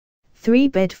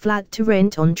3-bed flat to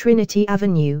rent on Trinity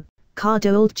Avenue,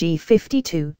 Cardonald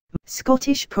G52.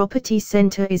 Scottish Property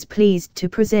Centre is pleased to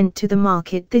present to the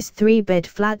market this 3-bed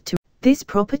flat to. This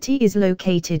property is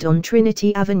located on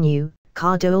Trinity Avenue,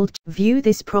 Cardonald. View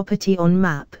this property on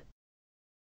map.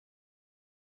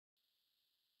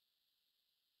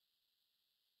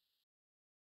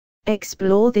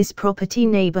 Explore this property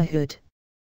neighbourhood.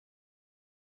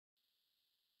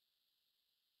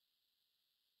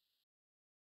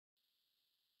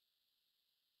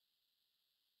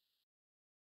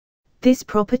 This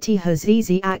property has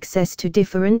easy access to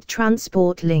different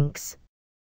transport links.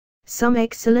 Some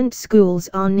excellent schools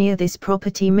are near this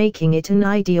property, making it an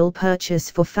ideal purchase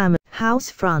for family.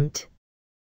 House front.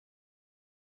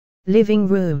 Living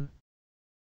room.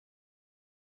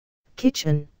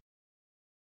 Kitchen.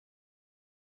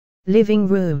 Living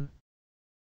room.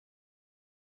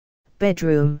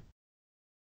 Bedroom.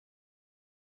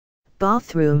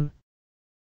 Bathroom.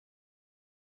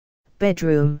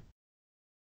 Bedroom.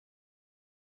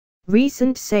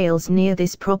 Recent sales near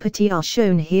this property are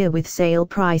shown here with sale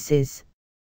prices.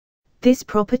 This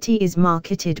property is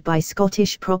marketed by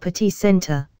Scottish Property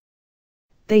Centre.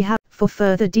 They have. For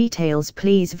further details,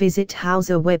 please visit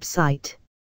Houser website.